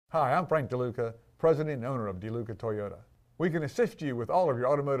Hi, I'm Frank Deluca, President and owner of Deluca Toyota. We can assist you with all of your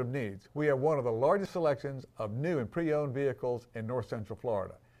automotive needs. We have one of the largest selections of new and pre-owned vehicles in North Central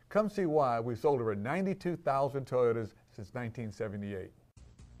Florida. Come see why we've sold over 92,000 Toyotas since 1978.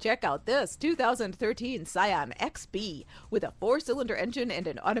 Check out this 2013 Scion XB with a 4-cylinder engine and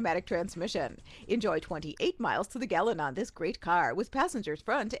an automatic transmission. Enjoy 28 miles to the gallon on this great car with passengers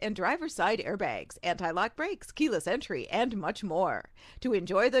front and driver's side airbags, anti-lock brakes, keyless entry, and much more. To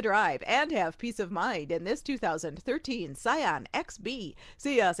enjoy the drive and have peace of mind in this 2013 Scion XB,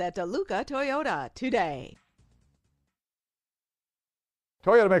 see us at Deluca Toyota today.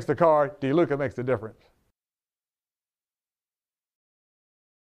 Toyota makes the car, Deluca makes the difference.